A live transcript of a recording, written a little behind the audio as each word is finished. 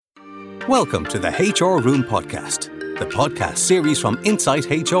Welcome to the HR Room Podcast, the podcast series from Insight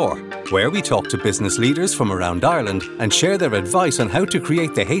HR, where we talk to business leaders from around Ireland and share their advice on how to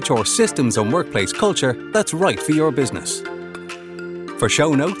create the HR systems and workplace culture that's right for your business. For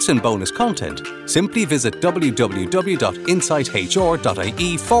show notes and bonus content, simply visit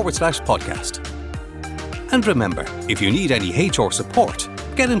www.insighthr.ie/podcast. And remember, if you need any HR support,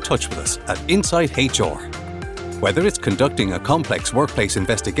 get in touch with us at Insight HR. Whether it's conducting a complex workplace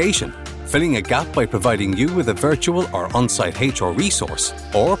investigation, filling a gap by providing you with a virtual or on-site HR resource,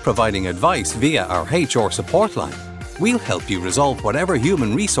 or providing advice via our HR support line, we'll help you resolve whatever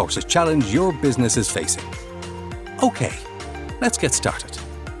human resources challenge your business is facing. Okay, let's get started.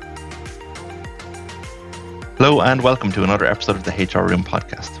 Hello and welcome to another episode of the HR Room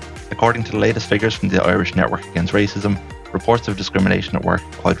Podcast. According to the latest figures from the Irish Network Against Racism, reports of discrimination at work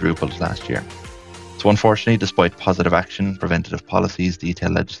quadrupled last year. So unfortunately, despite positive action, preventative policies,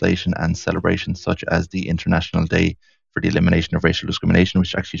 detailed legislation and celebrations such as the International Day for the Elimination of Racial Discrimination,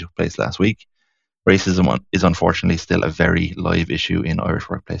 which actually took place last week, racism is unfortunately still a very live issue in Irish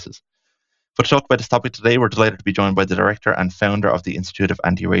workplaces. But to talk about this topic today, we're delighted to be joined by the director and founder of the Institute of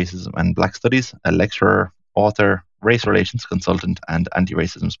Anti-Racism and Black Studies, a lecturer, author, race relations consultant and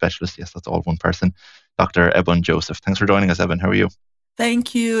anti-racism specialist. Yes, that's all one person, Dr. Ebun Joseph. Thanks for joining us, Ebun. How are you?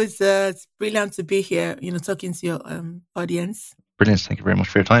 Thank you. It's brilliant to be here, talking to your audience. Brilliant. Thank you very much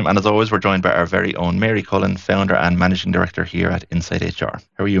for your time. And as always, we're joined by our very own Mary Cullen, founder and managing director here at Insight HR.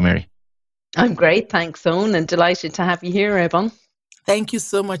 How are you, Mary? I'm great. Thanks, Owen, and delighted to have you here, Ebun. Thank you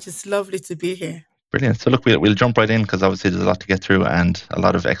so much. It's lovely to be here. Brilliant. So look, we'll jump right in because obviously there's a lot to get through and a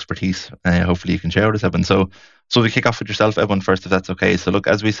lot of expertise. Hopefully you can share with us, Ebun. So we kick off with yourself, Ebun, first, if that's okay. So look,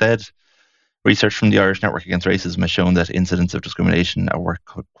 as we said, research from the Irish Network Against Racism has shown that incidents of discrimination at work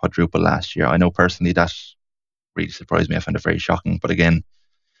quadrupled last year. I know personally that really surprised me. I found it very shocking. But again,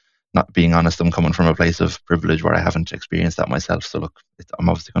 not being honest, I'm coming from a place of privilege where I haven't experienced that myself. So look, I'm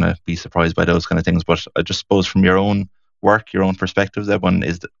obviously going to be surprised by those kind of things. But I just suppose from your own work, your own perspectives,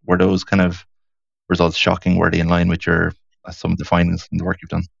 Ebun, were those kind of results shocking? Were they in line with some of the findings in the work you've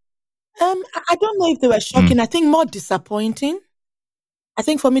done? I don't know if they were shocking. I think more disappointing. I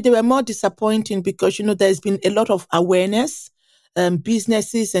think for me, they were more disappointing because, there's been a lot of awareness.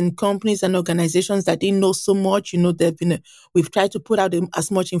 Businesses and companies and organizations that didn't know so much, we've tried to put out as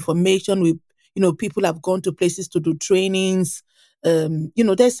much information. People have gone to places to do trainings.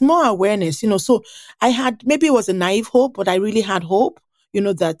 There's more awareness, so I had, maybe it was a naive hope, but I really had hope,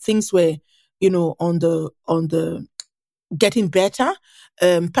 that things were, on the getting better.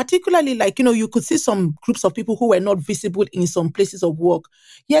 Particularly you could see some groups of people who were not visible in some places of work.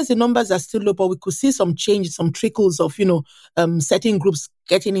 Yes, the numbers are still low, but we could see some change, some trickles of, certain groups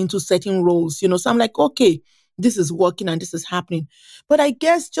getting into certain roles, So I'm like, okay, this is working and this is happening. But I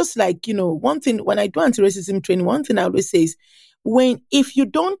guess just one thing, when I do anti-racism training, one thing I always say is if you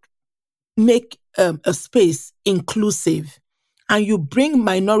don't make a space inclusive and you bring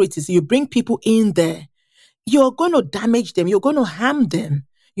minorities, you bring people in there, you're going to damage them. You're going to harm them,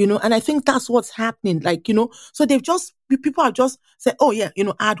 and I think that's what's happening. So people have just said, oh yeah,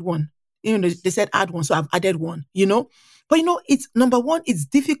 add one. They said add one. So I've added one, but it's number one, it's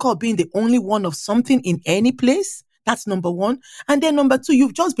difficult being the only one of something in any place. That's number one. And then number two,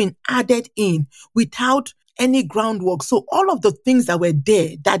 you've just been added in without any groundwork. So all of the things that were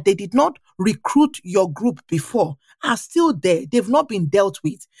there that they did not recruit your group before are still there. They've not been dealt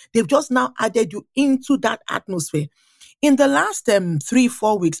with. They've just now added you into that atmosphere. In the last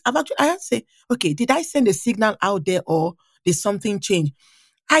 3-4 weeks, I had to say, okay, did I send a signal out there or did something change?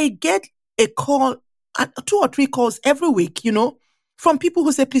 I get a call, 2 or 3 calls every week, from people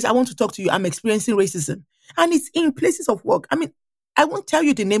who say, please, I want to talk to you. I'm experiencing racism. And it's in places of work. I mean, I won't tell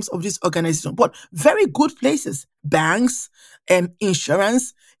you the names of this organization, but very good places, banks,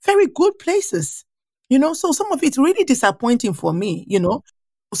 insurance, very good places. So some of it's really disappointing for me,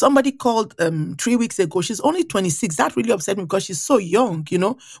 Somebody called 3 weeks ago. She's only 26. That really upset me because she's so young,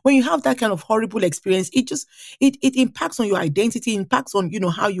 When you have that kind of horrible experience, it impacts on your identity, impacts on,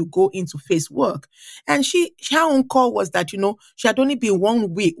 how you go into face work. And her own call was that, she had only been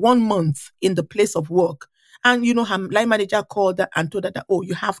 1 month in the place of work. And, her line manager called her and told her that, oh,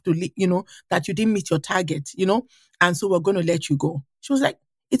 you have to leave, that you didn't meet your target, and so we're going to let you go. She was like,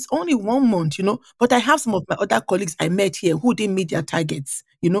 it's only 1 month, but I have some of my other colleagues I met here who didn't meet their targets,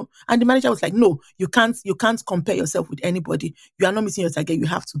 and the manager was like, no, you can't compare yourself with anybody. You are not meeting your target. You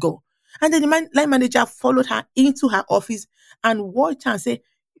have to go. And then the line manager followed her into her office and watched her and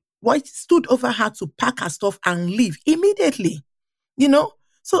stood over her to pack her stuff and leave immediately,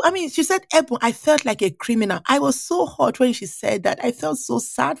 So, I mean, she said, Ebon, I felt like a criminal. I was so hurt when she said that. I felt so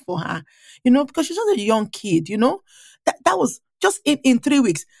sad for her, because she's just a young kid, That was just in 3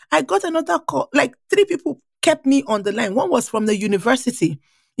 weeks. I got another call, like 3 people kept me on the line. One was from the university.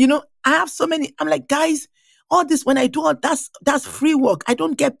 I have so many. I'm like, guys, all this, when I do all that's free work. I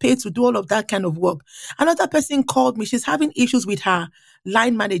don't get paid to do all of that kind of work. Another person called me. She's having issues with her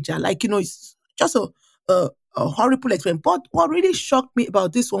line manager. Like, it's just a horrible experience. But what really shocked me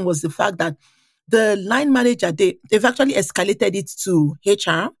about this one was the fact that the line manager, they've actually escalated it to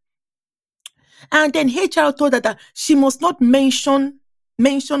HR. And then HR told her that she must not mention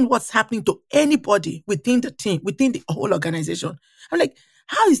what's happening to anybody within the team, within the whole organization. I'm like,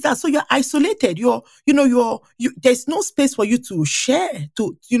 how is that? So you're isolated. There's no space for you to share,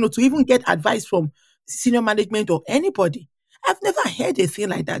 to even get advice from senior management or anybody. I've never heard a thing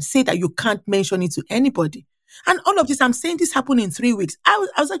like that. Say that you can't mention it to anybody. And all of this, I'm saying this happened in 3 weeks. I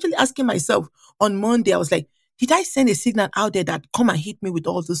was actually asking myself on Monday, I was like, did I send a signal out there that come and hit me with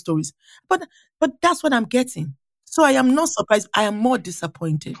all those stories? But that's what I'm getting. So I am not surprised. I am more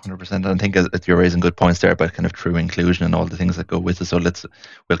disappointed. 100%. And I think you're raising good points there about kind of true inclusion and all the things that go with it. So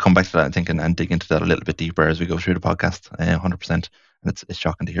we'll come back to that, I think, and dig into that a little bit deeper as we go through the podcast. 100%. And it's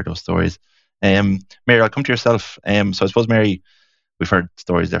shocking to hear those stories. Mary, I'll come to yourself. So I suppose, Mary, we've heard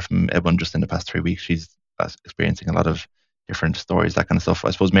stories there from Ebon just in the past 3 weeks. She's experiencing a lot of different stories, that kind of stuff.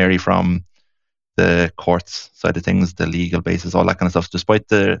 I suppose, Mary, from the courts side of things, the legal basis, all that kind of stuff, despite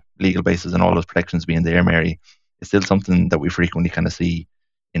the legal basis and all those protections being there, Mary, it's still something that we frequently kind of see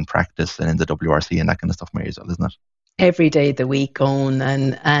in practice and in the WRC and that kind of stuff, Mary, as well, isn't it? Every day of the week, Owen,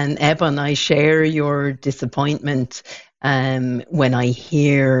 and Ebon, I share your disappointment when I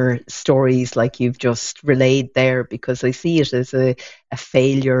hear stories like you've just relayed there, because I see it as a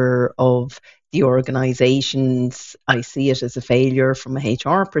failure of the organisations. I see it as a failure from a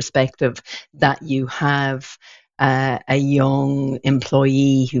HR perspective that you have a young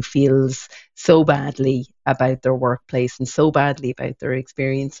employee who feels so badly about their workplace and so badly about their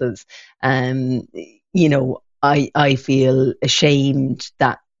experiences. I feel ashamed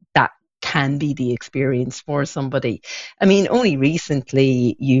that can be the experience for somebody. I mean, only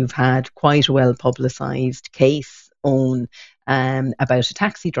recently you've had quite a well publicised case on about a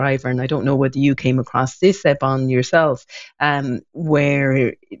taxi driver, and I don't know whether you came across this, Ebon, yourself,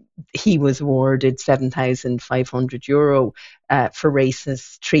 where he was awarded €7,500 for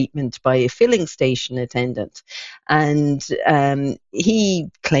racist treatment by a filling station attendant, and he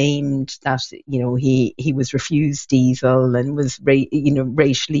claimed that he was refused diesel and was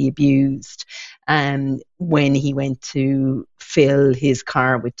racially abused when he went to fill his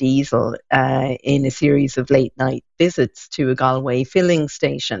car with diesel in a series of late night visits to a Galway filling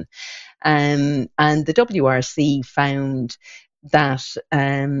station. And the WRC found that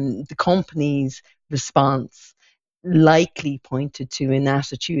the company's response likely pointed to an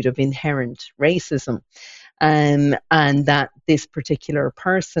attitude of inherent racism, and that this particular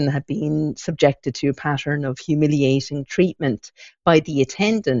person had been subjected to a pattern of humiliating treatment by the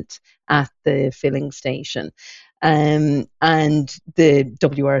attendant at the filling station. And the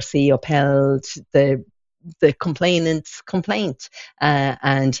WRC upheld the complainant's complaint,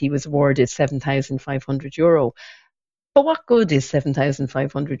 and he was awarded €7,500. But what good is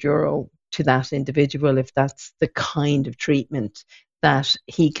 €7,500 to that individual if that's the kind of treatment that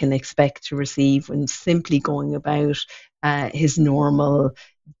he can expect to receive when simply going about his normal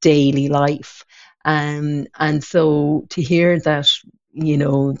daily life? And so to hear that,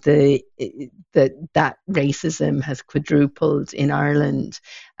 that racism has quadrupled in Ireland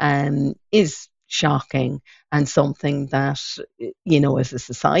is shocking, and something that, as a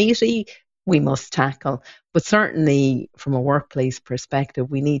society, we must tackle. But certainly from a workplace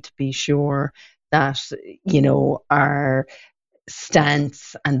perspective, we need to be sure that, our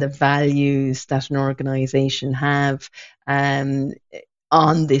stance and the values that an organisation have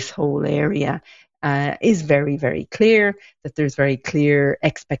on this whole area is very, very clear, that there's very clear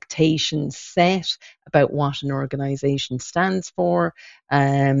expectations set about what an organisation stands for,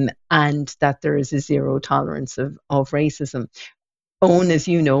 and that there is a zero tolerance of racism. Owen, as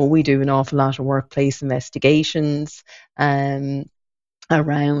you know, we do an awful lot of workplace investigations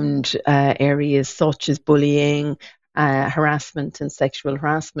around areas such as bullying, harassment and sexual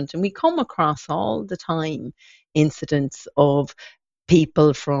harassment. And we come across all the time incidents of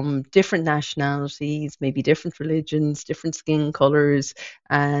people from different nationalities, maybe different religions, different skin colours,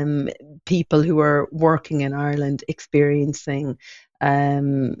 people who are working in Ireland experiencing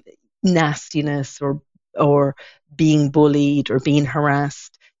nastiness or being bullied or being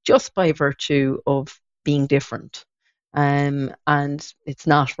harassed just by virtue of being different. and it's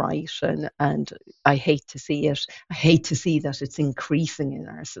not right, and I hate to see it. I hate to see that it's increasing in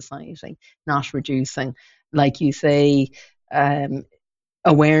our society, not reducing. Like you say,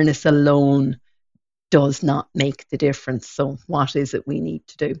 awareness alone does not make the difference. So what is it we need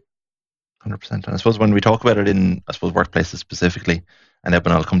to do? 100%. And I suppose when we talk about it in, I suppose, workplaces specifically, and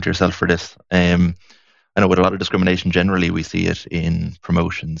Eben, I'll come to yourself for this. I know with a lot of discrimination, generally we see it in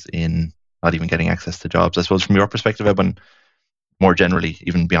promotions, in not even getting access to jobs. I suppose from your perspective, Eben, more generally,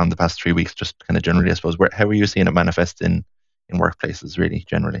 even beyond the past 3 weeks, just kind of generally, I suppose, how are you seeing it manifest in workplaces, really,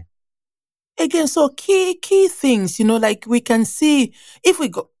 generally? Again, so key things, like we can see if we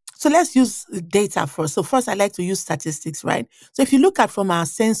go. So let's use data first. So first, I like to use statistics, right? So if you look at from our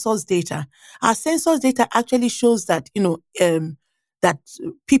census data actually shows that that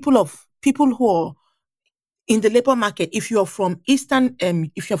people who are in the labor market, if you're from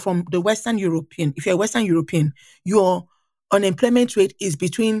if you're from the Western European, if you're Western European, your unemployment rate is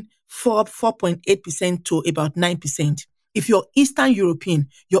between 4.8% to about 9%. If you're Eastern European,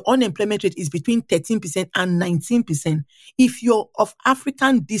 your unemployment rate is between 13% and 19%. If you're of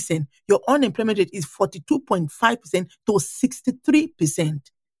African descent, your unemployment rate is 42.5% to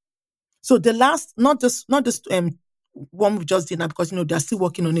 63%. So the last, not just one we just did now, because they're still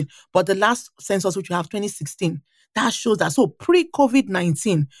working on it, but the last census, which you have 2016, that shows that. So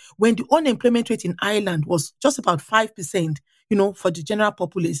pre-COVID-19, when the unemployment rate in Ireland was just about 5%, for the general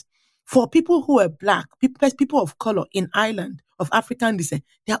populace, for people who are Black, people of color in Ireland, of African descent,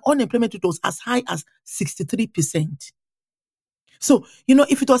 their unemployment rate was as high as 63%. So,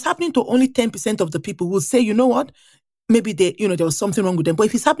 if it was happening to only 10% of the people, we'll say, you know what? Maybe there was something wrong with them. But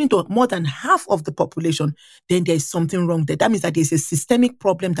if it's happening to more than half of the population, then there is something wrong there. That means that there's a systemic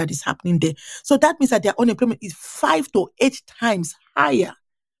problem that is happening there. So that means that their unemployment is 5 to 8 times higher.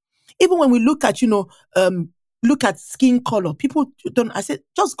 Even when we look at, look at skin color, people don't, I said,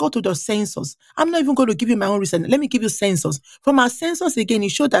 just go to the census. I'm not even going to give you my own reason. Let me give you census. From our census, again, it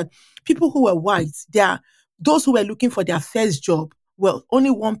showed that people who were white, those who were looking for their first job, well, only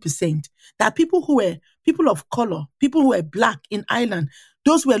 1%. That people who were people of color, people who were Black in Ireland,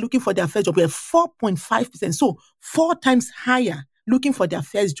 those who were looking for their first job were 4.5%. So 4 times higher looking for their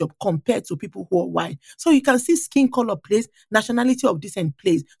first job compared to people who are white. So you can see skin color plays, nationality of descent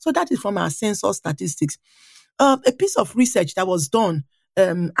plays. So that is from our census statistics. A piece of research that was done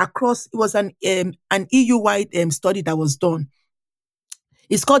across, it was an EU-wide study that was done.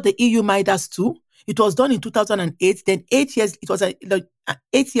 It's called the EU Midas 2. It was done in 2008. Then 8 years, it was 8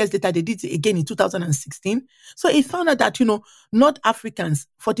 years later, they did it again in 2016. So it found out that, North Africans,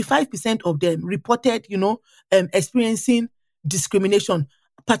 45% of them reported, experiencing discrimination,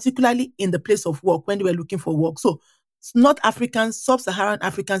 particularly in the place of work when they were looking for work. So North Africans, Sub-Saharan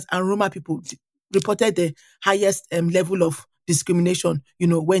Africans, and Roma people reported the highest level of discrimination,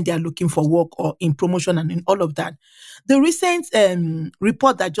 when they are looking for work or in promotion and in all of that. The recent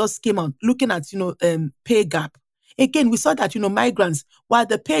report that just came out looking at, pay gap. Again, we saw that, migrants, while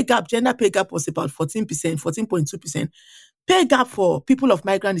the gender pay gap was about 14%, 14.2%, pay gap for people of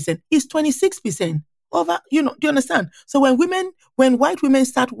migrant descent is 26%. Over, do you understand? So when white women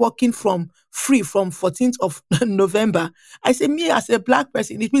start working free from 14th of November, I say, me as a Black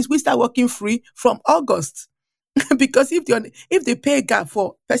person, it means we start working free from August. Because if the pay gap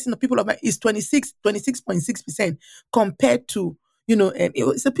for people of is 26.6% compared to,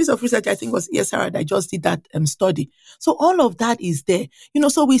 it's a piece of research, I think it was ESR that just did that study. So all of that is there,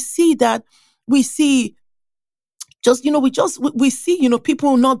 so we see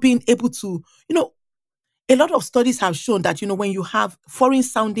people not being able to, a lot of studies have shown that, when you have foreign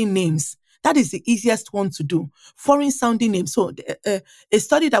sounding names, that is the easiest one to do. Foreign sounding names. So a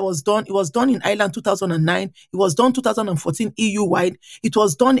study that was done, it was done in Ireland 2009. It was done 2014 EU-wide. It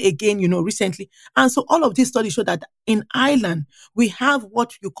was done again, recently. And so all of these studies show that in Ireland, we have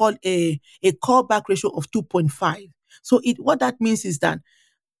what you call a callback ratio of 2.5. So what that means is that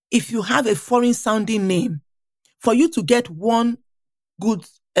if you have a foreign sounding name, for you to get one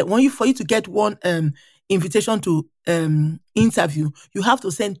invitation to interview, you have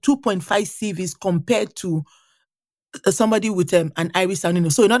to send 2.5 CVs compared to somebody with an Irish sounding name.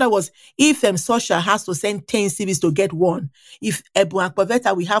 So in other words, if Sosha has to send 10 CVs to get one, if Ebu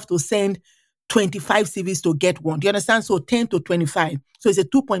Akpaveta, we have to send 25 CVs to get one. Do you understand? So 10 to 25. So it's a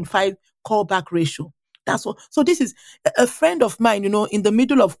 2.5 callback ratio. That's what. So this is a friend of mine, in the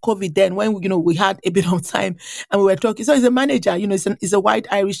middle of COVID then, when, we had a bit of time and we were talking. So he's a manager, he's a white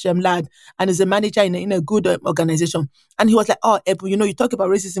Irish lad, and he's a manager in a good organization. And he was like, oh, Ebu, you talk about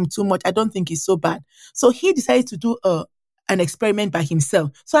racism too much. I don't think it's so bad. So he decided to do an experiment by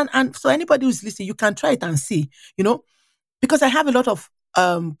himself. So, and so anybody who's listening, you can try it and see, because I have a lot of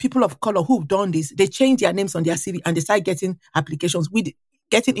people of color who've done this. They change their names on their CV and they start getting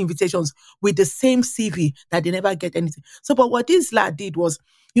getting invitations with the same CV that they never get anything. So, but what this lad did was,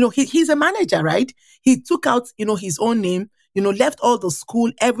 he's a manager, right? He took out, his own name, left all the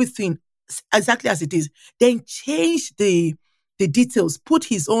school, everything exactly as it is, then changed the details,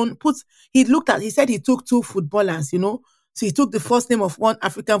 he said he took two footballers, so he took the first name of one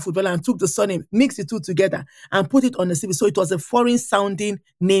African footballer and took the surname, mixed the two together and put it on the CV. So it was a foreign sounding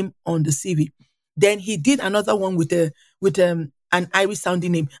name on the CV. Then he did another one with an Irish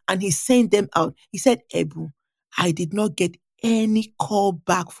sounding name and he sent them out. He said, Ebu, I did not get any call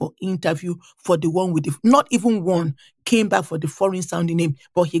back for interview for the one with not even one came back for the foreign sounding name,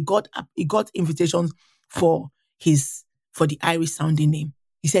 but he got invitations for the Irish sounding name.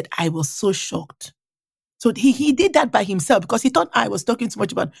 He said, I was so shocked. So he did that by himself because he thought I was talking too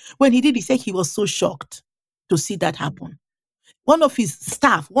much about. When he did, he said he was so shocked to see that happen. One of his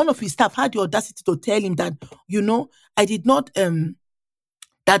staff had the audacity to tell him that, I did not,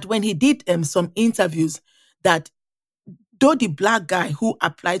 that when he did some interviews, that though the black guy who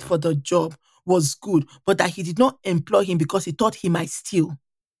applied for the job was good, but that he did not employ him because he thought he might steal.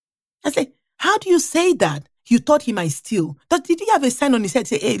 I said, how do you say that? You thought he might steal? Did he have a sign on his head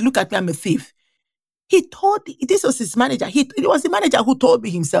say, hey, look at me, I'm a thief? This was his manager. It was the manager who told me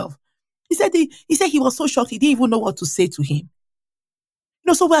himself. He said he was so shocked, he didn't even know what to say to him.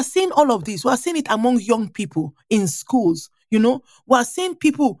 So we are seeing all of this. We are seeing it among young people in schools. We are seeing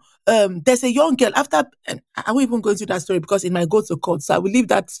people. There's a young girl I won't even go into that story because it might go to court. So I will leave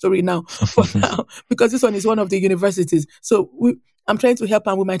that story now for now because this one is one of the universities. So I'm trying to help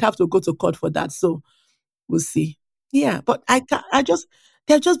and we might have to go to court for that. So we'll see. Yeah, but there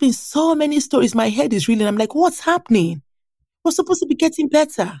have just been so many stories. My head is reeling. I'm like, what's happening? We're supposed to be getting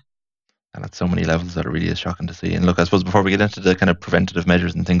better. And at so many levels that it really is shocking to see. And look, I suppose before we get into the kind of preventative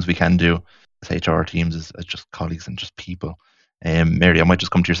measures and things we can do as HR teams, as just colleagues and just people, Mary, I might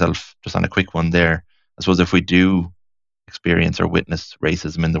just come to yourself just on a quick one there. I suppose if we do experience or witness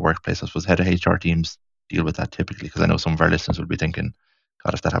racism in the workplace, I suppose how do HR teams deal with that typically? Because I know some of our listeners will be thinking,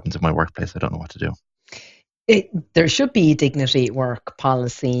 God, if that happens in my workplace, I don't know what to do. There should be a dignity at work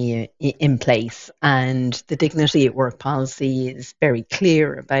policy in place, and the dignity at work policy is very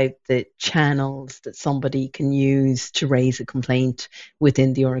clear about the channels that somebody can use to raise a complaint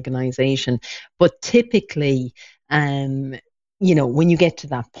within the organisation. But typically, when you get to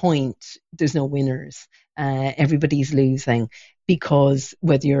that point, there's no winners. Everybody's losing because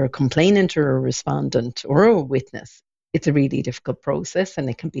whether you're a complainant or a respondent or a witness, it's a really difficult process and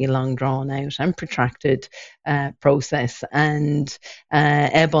it can be a long drawn out and protracted process. And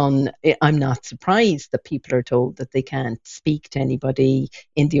Ebon, I'm not surprised that people are told that they can't speak to anybody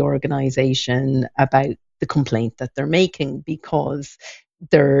in the organisation about the complaint that they're making because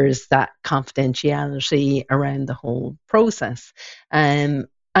there's that confidentiality around the whole process. And,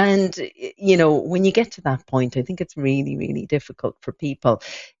 when you get to that point, I think it's really, really difficult for people.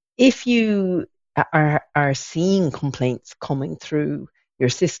 If you are seeing complaints coming through your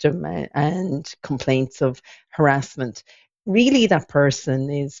system and complaints of harassment, really that person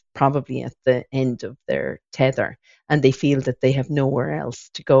is probably at the end of their tether and they feel that they have nowhere else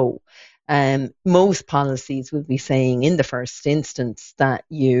to go. Most policies will be saying in the first instance that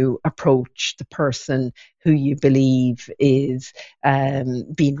you approach the person who you believe is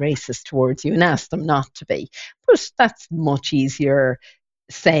being racist towards you and ask them not to be. But that's much easier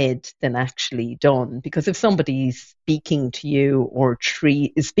said than actually done, because if somebody's speaking to you or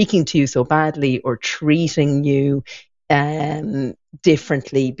is speaking to you so badly or treating you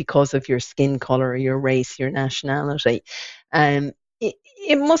differently because of your skin color, your race, your nationality,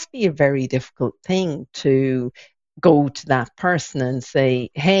 it must be a very difficult thing to go to that person and say,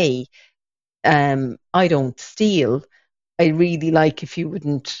 hey, I don't steal. I really like if you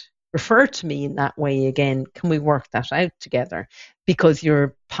wouldn't refer to me in that way again. Can we work that out together? Because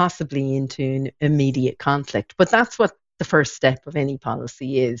you're possibly into an immediate conflict. But that's what the first step of any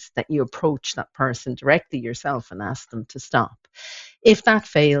policy is, that you approach that person directly yourself and ask them to stop. If that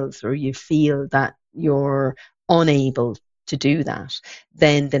fails or you feel that you're unable to do that,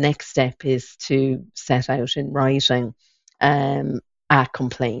 then the next step is to set out in writing a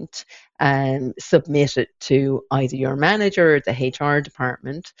complaint and submit it to either your manager or the HR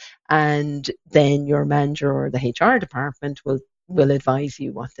department, and then your manager or the HR department will advise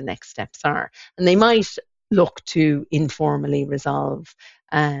you what the next steps are. And they might look to informally resolve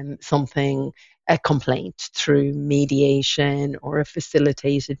a complaint through mediation or a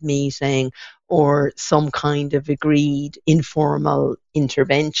facilitated meeting or some kind of agreed informal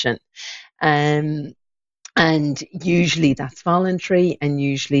intervention. And usually that's voluntary, and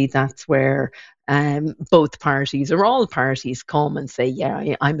usually that's where both parties or all parties come and say,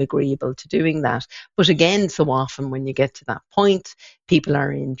 yeah, I'm agreeable to doing that. But again, so often when you get to that point, people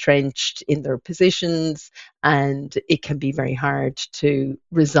are entrenched in their positions, and it can be very hard to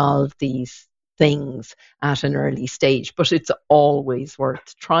resolve these things at an early stage. But it's always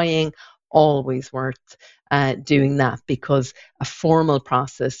worth trying, always worth doing that, because a formal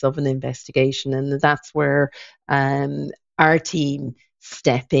process of an investigation, and that's where our team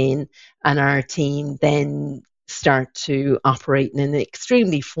step in, and our team then start to operate in an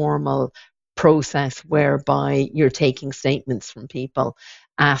extremely formal process whereby you're taking statements from people,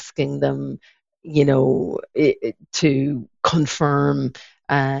 asking them, to confirm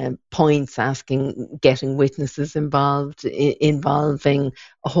points, getting witnesses involved, involving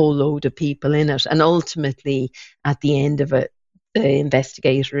a whole load of people in it. And ultimately, at the end of it, the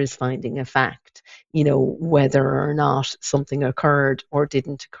investigator is finding a fact, whether or not something occurred or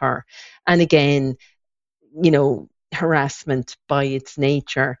didn't occur. And again, harassment by its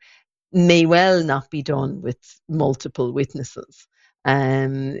nature may well not be done with multiple witnesses.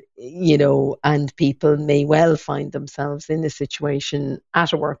 And people may well find themselves in a situation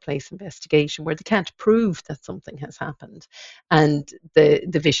at a workplace investigation where they can't prove that something has happened, and the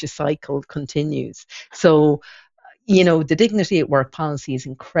vicious cycle continues. So, the dignity at work policy is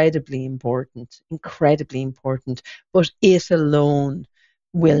incredibly important, but it alone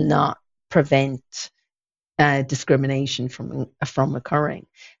will not prevent discrimination from occurring.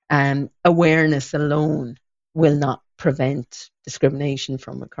 Awareness alone will not prevent discrimination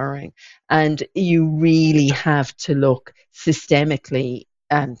from occurring. And you really have to look systemically,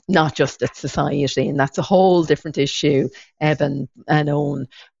 not just at society, and that's a whole different issue, Eben and Owen,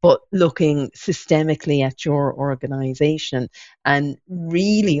 but looking systemically at your organisation and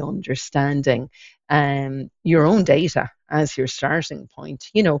really understanding your own data as your starting point.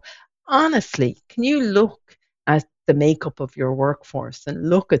 Honestly, can you look at the makeup of your workforce and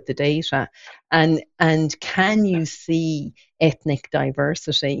look at the data, and can you see ethnic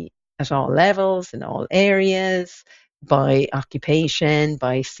diversity at all levels, in all areas, by occupation,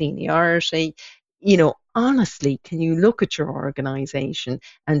 by seniority? Honestly, can you look at your organization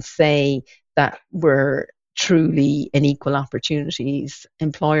and say that we're truly an equal opportunities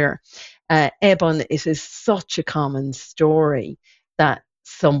employer? Eben, it is such a common story that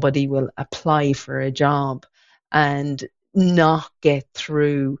somebody will apply for a job and not get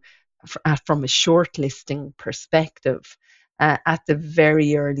through from a shortlisting perspective at the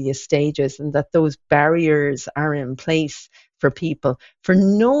very earliest stages, and that those barriers are in place for people for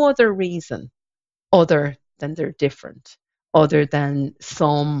no other reason other than they're different, other than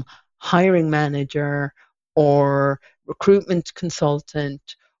some hiring manager or recruitment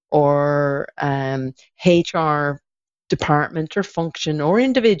consultant or HR department or function or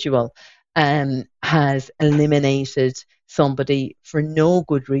individual has eliminated somebody for no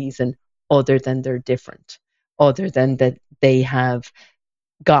good reason other than they're different, other than that they have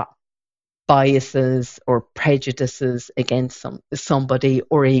got biases or prejudices against somebody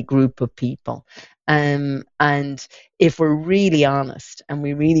or a group of people. And if we're really honest and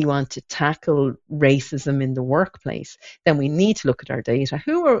we really want to tackle racism in the workplace, then we need to look at our data.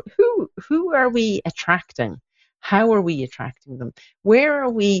 Who are we attracting? How are we attracting them? Where are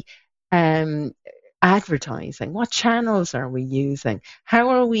we advertising? What channels are we using? How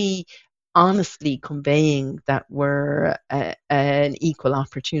are we honestly conveying that we're an equal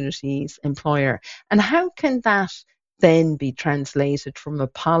opportunities employer? And how can that then be translated from a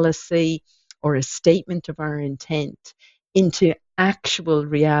policy or a statement of our intent into actual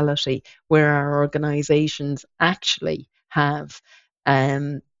reality, where our organizations actually have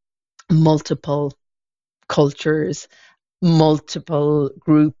multiple cultures, multiple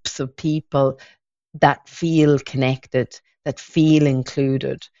groups of people that feel connected, that feel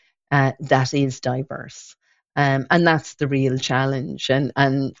included, that is diverse. And that's the real challenge.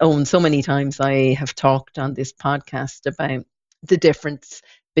 And Owen, so many times I have talked on this podcast about the difference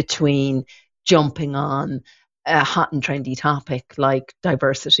between jumping on a hot and trendy topic like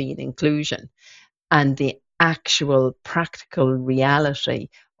diversity and inclusion and the actual practical reality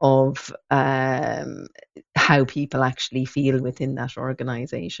of how people actually feel within that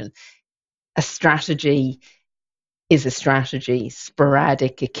organization. A strategy is a strategy.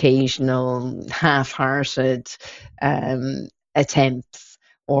 Sporadic, occasional, half-hearted attempts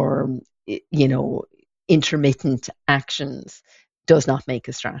or intermittent actions does not make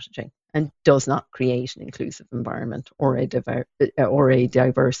a strategy and does not create an inclusive environment or a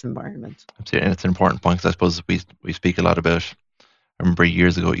diverse environment. Absolutely, and it's an important point because I suppose we speak a lot about I remember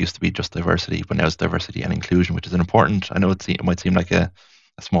years ago it used to be just diversity, but now it's diversity and inclusion, which is an important. I know it might seem like a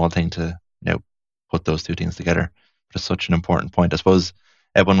small thing to put those two things together, but it's such an important point. I suppose,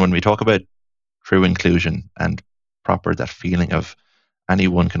 Evan, when we talk about true inclusion and proper that feeling of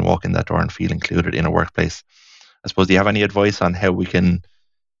anyone can walk in that door and feel included in a workplace, I suppose, do you have any advice on how we can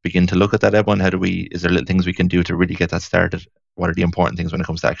begin to look at that, Evan? Is there little things we can do to really get that started? What are the important things when it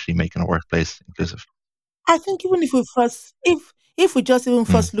comes to actually making a workplace inclusive? I think even if we just even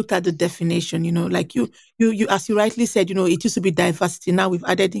first look at the definition, like you as you rightly said, it used to be diversity. Now we've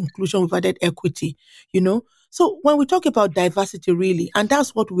added inclusion, we've added equity, So when we talk about diversity, really, and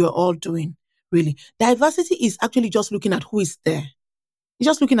that's what we're all doing, really, diversity is actually just looking at who is there. You're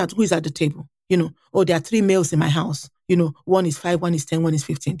just looking at who is at the table, Oh, there are 3 males in my house. One is 5, one is 10, one is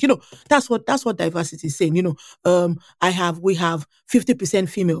 15. That's what diversity is saying. We have 50%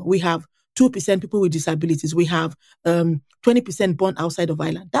 female. We have 2% people with disabilities. We have 20% born outside of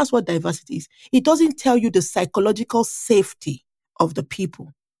Ireland. That's what diversity is. It doesn't tell you the psychological safety of the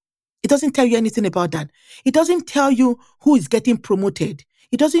people. It doesn't tell you anything about that. It doesn't tell you who is getting promoted.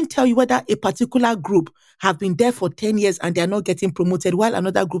 It doesn't tell you whether a particular group have been there for 10 years and they are not getting promoted while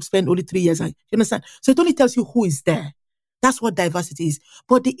another group spent only 3 years. You understand? So it only tells you who is there. That's what diversity is.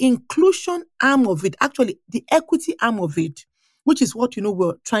 But the inclusion arm of it, actually the equity arm of it, which is what,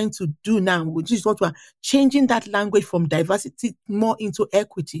 we're trying to do now, which is what we're changing that language from diversity more into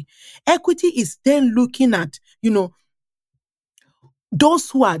equity. Equity is then looking at, those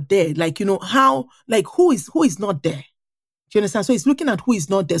who are there, who is not there. Do you understand? So it's looking at who is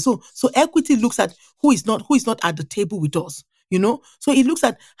not there. So equity looks at who is not at the table with us. So it looks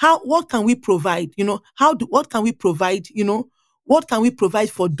at what can we provide? What can we provide? What can we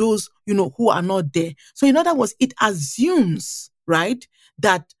provide for those who are not there? So in other words, it assumes, right,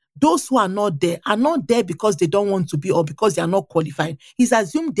 that those who are not there because they don't want to be or because they are not qualified. It's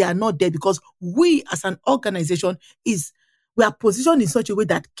assumed they are not there because we as an organization we are positioned in such a way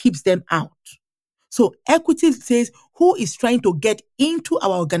that keeps them out. So equity says who is trying to get into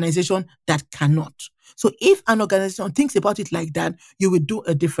our organization that cannot. So if an organization thinks about it like that, you will do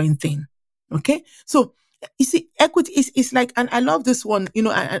a different thing. Okay? So you see, equity is like, and I love this one,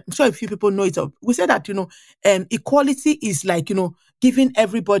 I'm sure a few people know it. We say that, equality is like, giving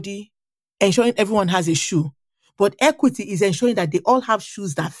everybody, ensuring everyone has a shoe. But equity is ensuring that they all have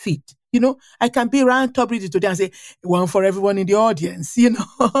shoes that fit. I can be around Top Reading today and say, one for everyone in the audience, and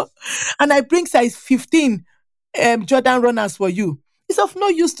I bring size 15 Jordan runners for you. It's of no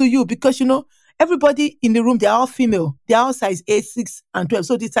use to you because, everybody in the room, they're all female. They're all size 8, 6, and 12.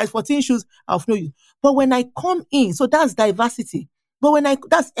 So the size 14 shoes are of no use. But when I come in, so that's diversity. But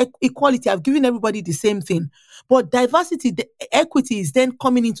that's equality, I've given everybody the same thing. But diversity, the equity is then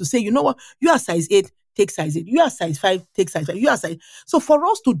coming in to say, you know what, you are size 8, take size 8. You are size 5, take size 5. You are size. So for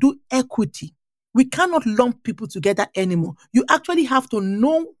us to do equity, we cannot lump people together anymore. You actually have to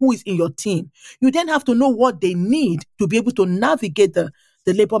know who is in your team. You then have to know what they need to be able to navigate the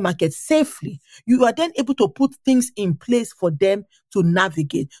labor market safely. You are then able to put things in place for them to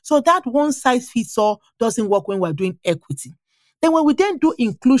navigate. So that one size fits all doesn't work when we're doing equity. Then when we then do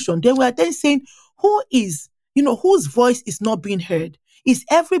inclusion, then we are then saying whose voice is not being heard. Is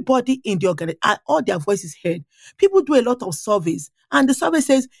everybody in the organization, all their voices heard? People do a lot of surveys, and the survey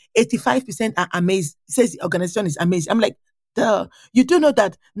says 85% are amazed. It says the organization is amazed. I'm like, you do know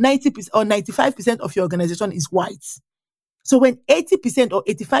that 90% or 95% of your organization is white. So when 80% or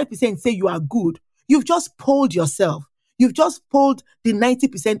 85% say you are good, you've just polled yourself. You've just polled the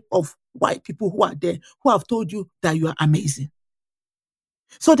 90% of white people who are there, who have told you that you are amazing.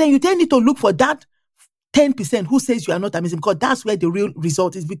 So then you then need to look for that 10% who says you are not amazing, because that's where the real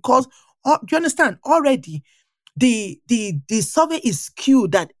result is. Because, do you understand? Already, the survey is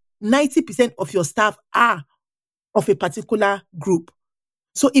skewed that 90% of your staff are of a particular group.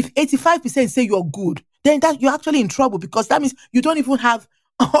 So if 85% say you're good, then that you're actually in trouble, because that means you don't even have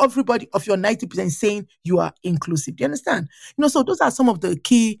everybody of your 90% saying you are inclusive. Do you understand? So those are some of the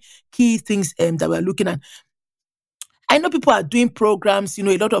key things that we're looking at. I know people are doing programs,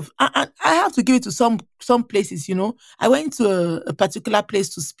 a lot of, I have to give it to some places, I went to a particular place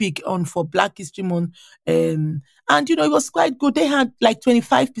to speak on for Black History Month, and, it was quite good. They had like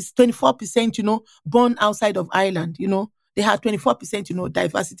 24%, born outside of Ireland, they had 24%,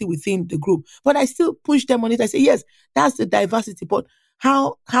 diversity within the group. But I still push them on it. I say, yes, that's the diversity, but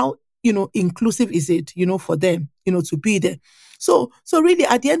how inclusive is it, for them, to be there? So really,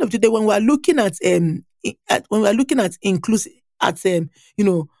 at the end of the day, when we're looking at inclusive,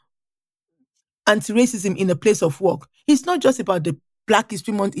 anti-racism in a place of work, it's not just about the Black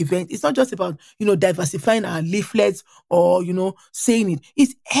History Month event, it's not just about, diversifying our leaflets or, saying it.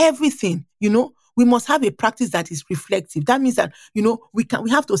 It's everything, We must have a practice that is reflective. That means that, we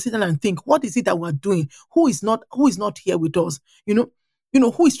have to sit down and think, what is it that we're doing? Who is not here with us?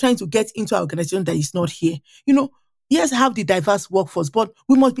 Who is trying to get into our organization that is not here? Yes, have the diverse workforce, but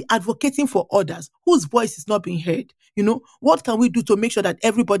we must be advocating for others whose voice is not being heard. What can we do to make sure that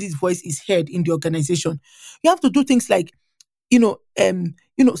everybody's voice is heard in the organization? You have to do things like,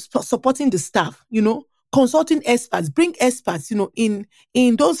 supporting the staff, consulting experts, bring experts, in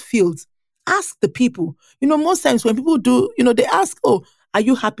those fields. Ask the people. Most times when people do, they ask, oh, are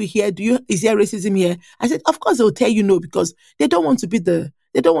you happy here? Is there racism here? I said, of course they'll tell you no, because they don't want to be the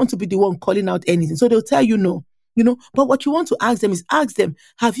one calling out anything. So they'll tell you no. But what you want to ask them,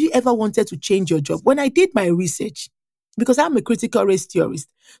 have you ever wanted to change your job? When I did my research, because I'm a critical race theorist,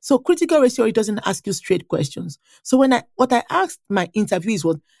 so critical race theory doesn't ask you straight questions. So what I asked my interviewees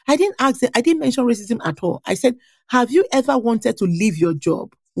was, I didn't mention racism at all. I said, have you ever wanted to leave your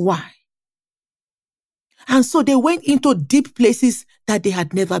job? Why? And so they went into deep places that they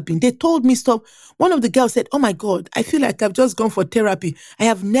had never been. They told me stuff. One of the girls said, oh my God, I feel like I've just gone for therapy. I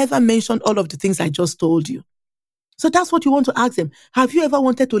have never mentioned all of the things I just told you. So that's what you want to ask them. Have you ever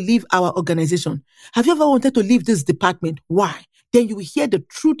wanted to leave our organization? Have you ever wanted to leave this department? Why? Then you will hear the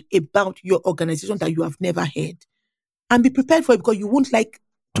truth about your organization that you have never heard. And be prepared for it, because you won't like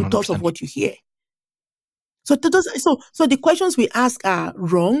to 100%. Thought of what you hear. So the questions we ask are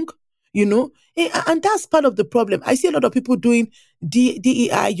wrong, and that's part of the problem. I see a lot of people doing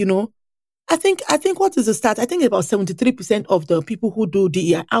DEI, I think what is the stat? I think about 73% of the people who do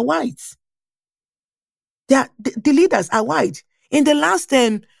DEI are whites. The leaders are white. In the last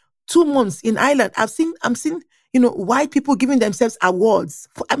 2 months in Ireland, I'm seeing, white people giving themselves awards.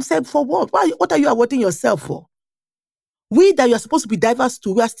 I'm saying, for what? What are you awarding yourself for? We that you're supposed to be diverse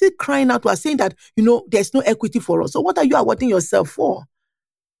to, we are still crying out. We are saying that, there's no equity for us. So what are you awarding yourself for?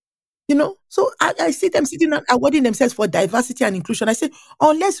 So I see them sitting and awarding themselves for diversity and inclusion. I say,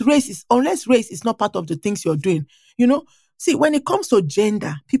 unless race is not part of the things you're doing, see, when it comes to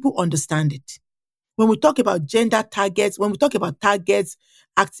gender, people understand it. When we talk about gender targets,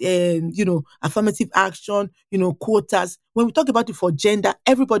 affirmative action, quotas, when we talk about it for gender,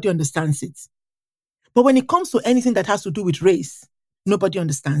 everybody understands it. But when it comes to anything that has to do with race, nobody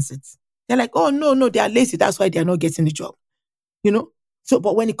understands it. They're like, oh, no, they are lazy. That's why they're not getting the job. So,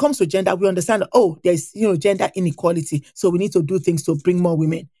 but when it comes to gender, we understand, there's, gender inequality. So we need to do things to bring more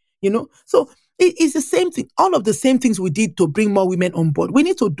women, So it's the same thing. All of the same things we did to bring more women on board. We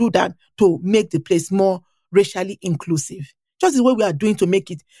need to do that to make the place more racially inclusive. Just the way we are doing to make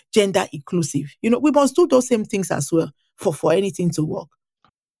it gender inclusive. We must do those same things as well for anything to work.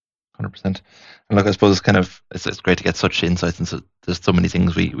 100%. And look, I suppose it's great to get such insights, and so there's so many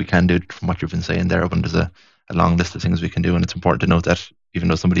things we can do from what you've been saying there, and there's a long list of things we can do, and it's important to note that even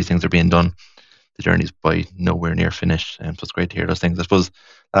though some of these things are being done, the journey's by nowhere near finished, and so it's great to hear those things. I suppose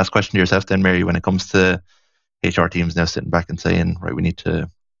last question to yourself then, Mary, when it comes to HR teams now sitting back and saying, right, we need to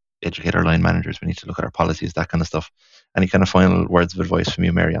educate our line managers, we need to look at our policies, that kind of stuff. Any kind of final words of advice from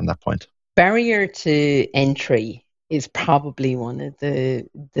you, Mary, on that point? Barrier to entry is probably one of the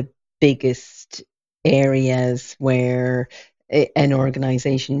biggest areas where an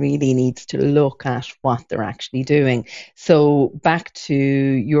organization really needs to look at what they're actually doing. So back to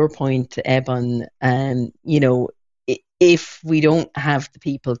your point, Eben, if we don't have the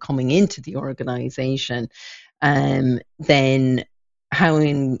people coming into the organization, then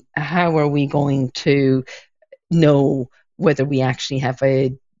how are we going to know whether we actually have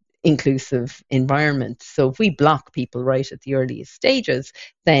a inclusive environment? So if we block people right at the earliest stages,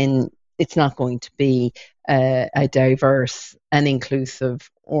 then it's not going to be a diverse and inclusive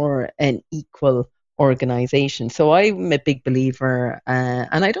or an equal organization. So I'm a big believer,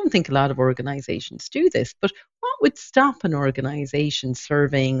 and I don't think a lot of organizations do this, but what would stop an organization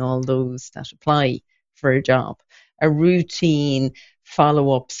surveying all those that apply for a job? A routine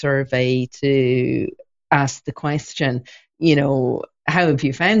follow-up survey to ask the question, how have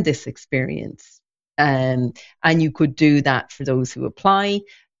you found this experience? And you could do that for those who apply,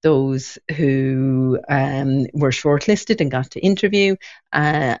 those who were shortlisted and got to interview,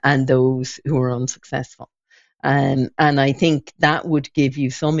 and those who were unsuccessful. And I think that would give you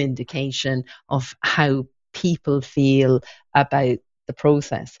some indication of how people feel about the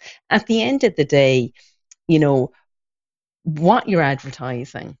process. At the end of the day, what you're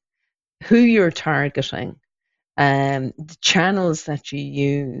advertising, who you're targeting, the channels that you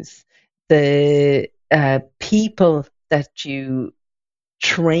use, the people that you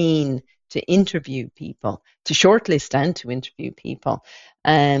train to interview people, to shortlist and to interview people.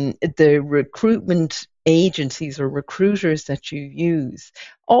 The recruitment agencies or recruiters that you use,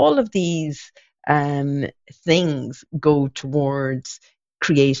 all of these things go towards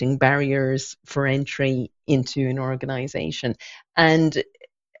creating barriers for entry into an organization. And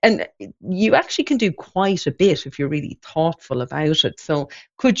you actually can do quite a bit if you're really thoughtful about it. So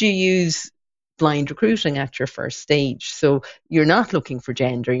could you use blind recruiting at your first stage? So you're not looking for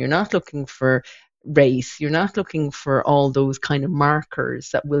gender, you're not looking for race, you're not looking for all those kind of markers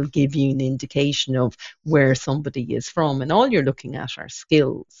that will give you an indication of where somebody is from. And all you're looking at are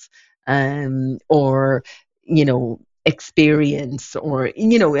skills, or, experience, or,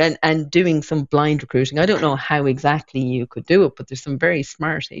 and doing some blind recruiting. I don't know how exactly you could do it, but there's some very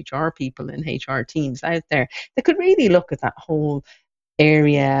smart HR people and HR teams out there that could really look at that whole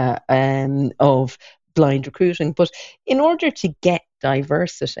area of blind recruiting. But in order to get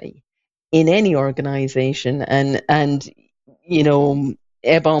diversity in any organization, and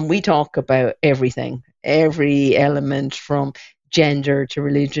Ebon, we talk about everything, every element from gender to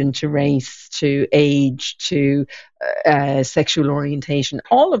religion to race to age to sexual orientation,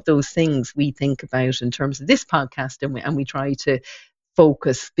 all of those things we think about in terms of this podcast, and we try to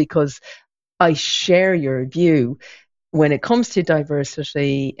focus, because I share your view when it comes to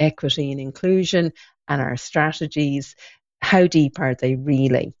diversity, equity and inclusion and our strategies. How deep are they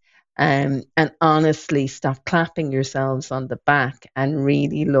really? And honestly, stop clapping yourselves on the back and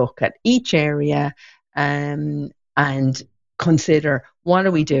really look at each area and consider, what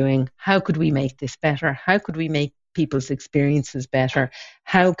are we doing? How could we make this better? How could we make people's experiences better?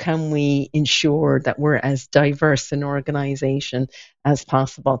 How can we ensure that we're as diverse an organization as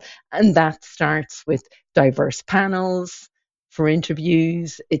possible? And that starts with diverse panels for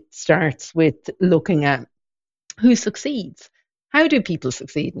interviews. It starts with looking at who succeeds. How do people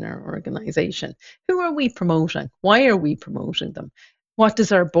succeed in our organization? Who are we promoting? Why are we promoting them? What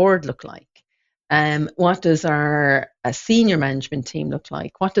does our board look like? What does our senior management team look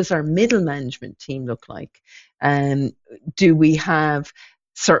like? What does our middle management team look like? Do we have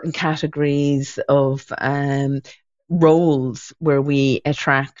certain categories of roles where we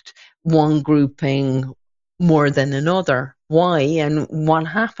attract one grouping more than another? Why, and what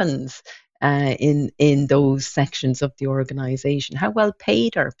happens in those sections of the organization? How well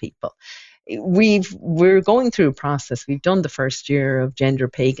paid are people? We're going through a process. We've done the first year of gender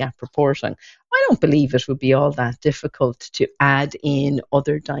pay gap reporting. I don't believe it would be all that difficult to add in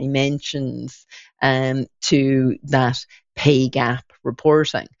other dimensions to that pay gap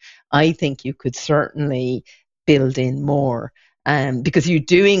reporting. I think you could certainly build in more, because you're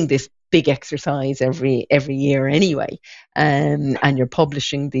doing this big exercise every year anyway, and you're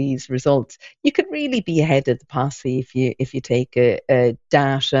publishing these results. You could really be ahead of the posse if you take a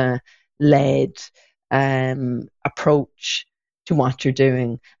data-led approach to what you're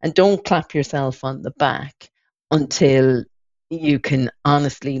doing, and don't clap yourself on the back until you can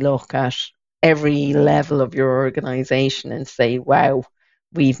honestly look at every level of your organization and say, wow,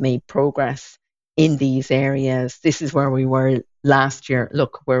 we've made progress in these areas. This is where we were last year.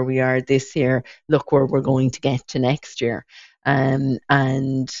 Look where we are this year. Look where we're going to get to next year.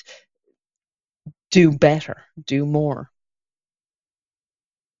 And do better, do more.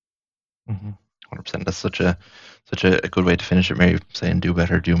 100%. That's such a good way to finish it, Mary, saying do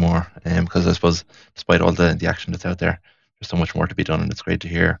better, do more. Because I suppose despite all the action that's out there, there's so much more to be done, and it's great to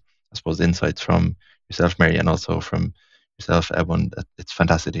hear, I suppose, insights from yourself, Mary, and also from yourself, Ebon. It's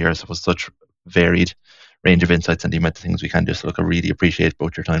fantastic to hear, I suppose, such varied range of insights and the amount of things we can do. So look, I really appreciate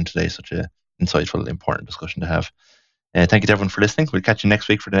both your time today. Such a insightful, important discussion to have. Thank you to everyone for listening. We'll catch you next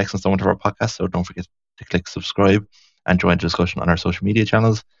week for the next installment of our podcast. So don't forget to click subscribe and join the discussion on our social media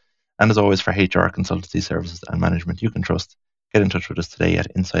channels. And as always, for HR consultancy services and management you can trust, get in touch with us today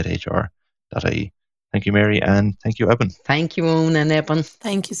at insidehr.ie. Thank you, Mary, and thank you, Ebon. Thank you, Owen and Ebon.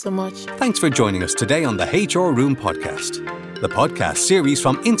 Thank you so much. Thanks for joining us today on the HR Room podcast, the podcast series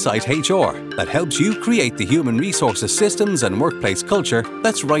from Insight HR that helps you create the human resources systems and workplace culture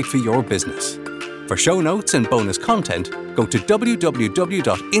that's right for your business. For show notes and bonus content, go to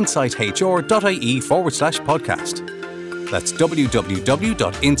www.insighthr.ie/podcast. That's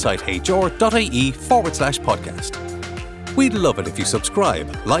www.insighthr.ie/podcast. We'd love it if you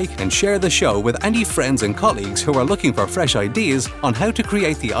subscribe, like and share the show with any friends and colleagues who are looking for fresh ideas on how to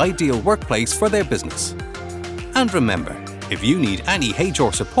create the ideal workplace for their business. And remember, if you need any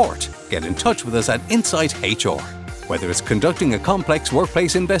HR support, get in touch with us at Insight HR, Whether it's conducting a complex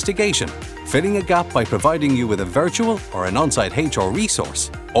workplace investigation, filling a gap by providing you with a virtual or an on-site HR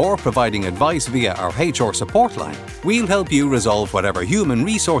resource, or providing advice via our HR support line, we'll help you resolve whatever human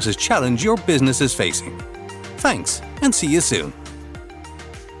resources challenge your business is facing. Thanks, and see you soon.